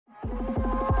Hey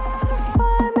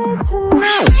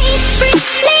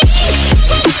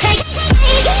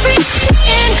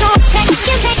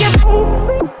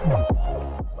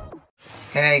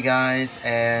guys,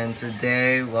 and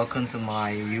today welcome to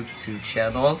my YouTube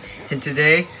channel, and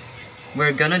today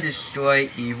we're gonna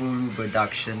destroy Evil Lou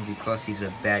Production because he's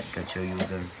a bad Gacha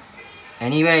user.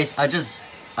 Anyways, I just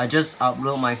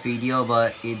upload my video,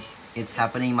 but it's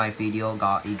happening. My video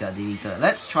got deleted.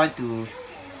 Let's try to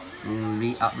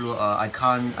re-upload. I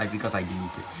can't because I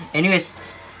deleted. Anyways,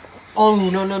 oh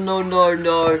no,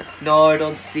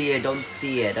 don't see it,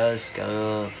 Let's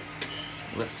go.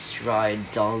 Let's try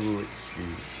downloads.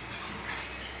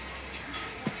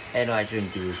 And I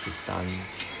didn't do it this time.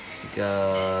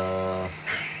 Go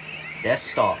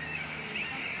desktop.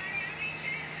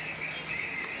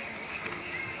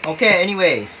 Okay,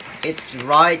 anyways, it's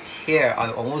right here.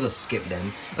 I almost skipped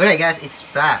them. Alright guys, it's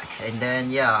back. And then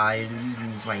yeah, I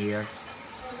lose my ear.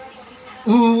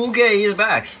 Ooh, okay, he's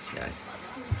back. Guys,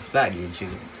 it's back, YouTube.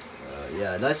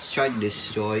 Yeah, let's try to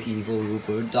destroy Evil Lou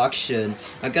Production.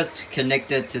 I got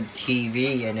connected to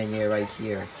TV and then yeah, right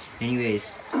here.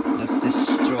 Anyways, let's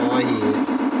destroy it.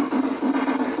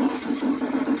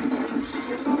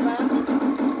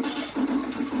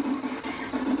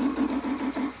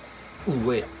 Ooh,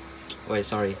 wait,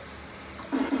 sorry.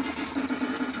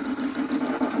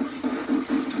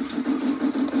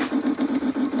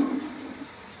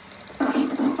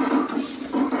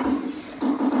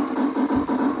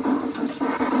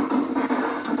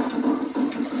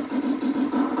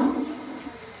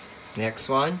 Next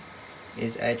one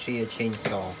is actually a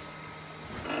chainsaw.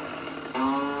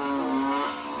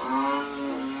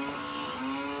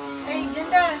 Hey,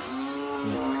 Linda.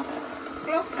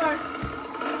 Close first.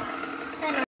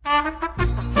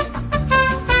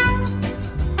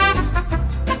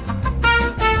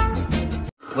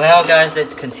 Well guys,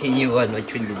 let's continue on. I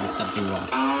think this is something wrong.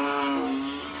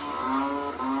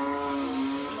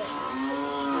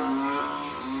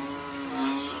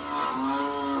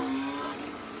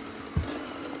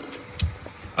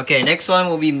 Okay, next one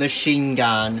will be machine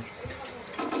gun.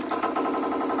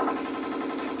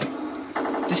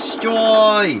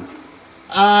 Destroy!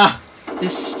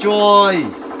 Destroy!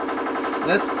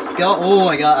 Let's go. Oh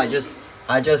my god, I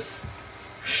just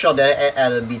shot that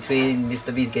at between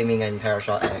Mr. Beast Gaming and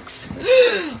Parashot X.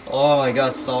 Oh my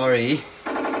god, sorry.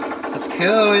 Let's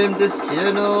kill him this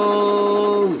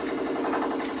channel.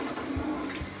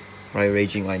 Right,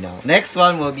 raging right now. Next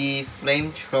one will be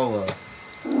flamethrower.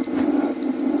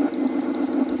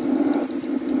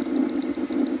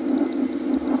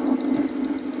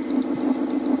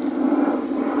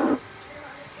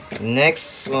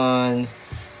 Next one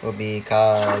will be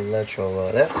color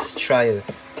thrower. Let's try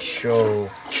to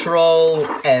troll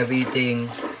everything.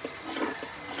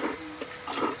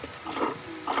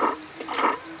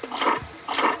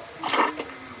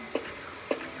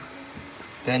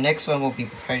 The next one will be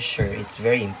pressure. It's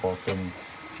very important.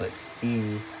 Let's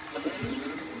see.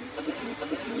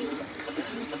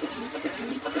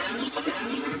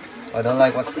 I don't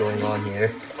like what's going on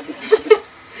here.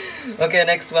 Okay,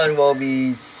 next one will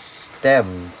be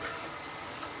stem.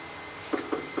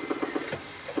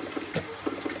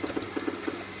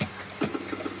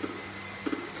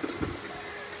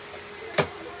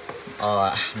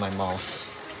 My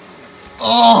mouse.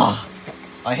 Oh,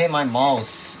 I hate my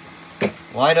mouse.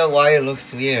 Why the wire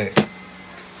looks weird?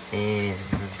 And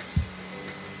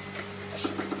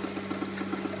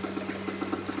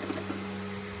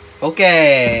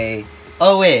okay.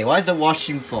 Oh wait, why is the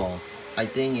washing for? I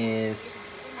think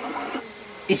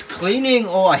it's cleaning.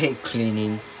 Oh, I hate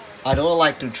cleaning. I don't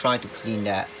like to try to clean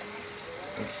that.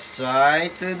 Let's try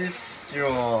to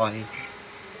destroy.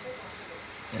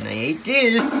 And I hate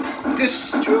this.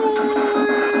 Destroy.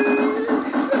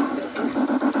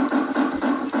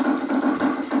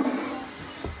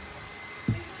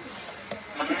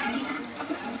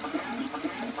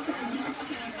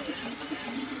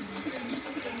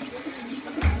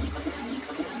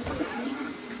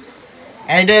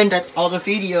 And then that's all the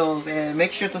videos, and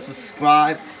make sure to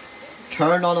subscribe,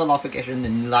 turn on the notification,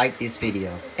 and like this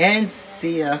video. And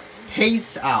see ya.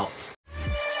 Peace out.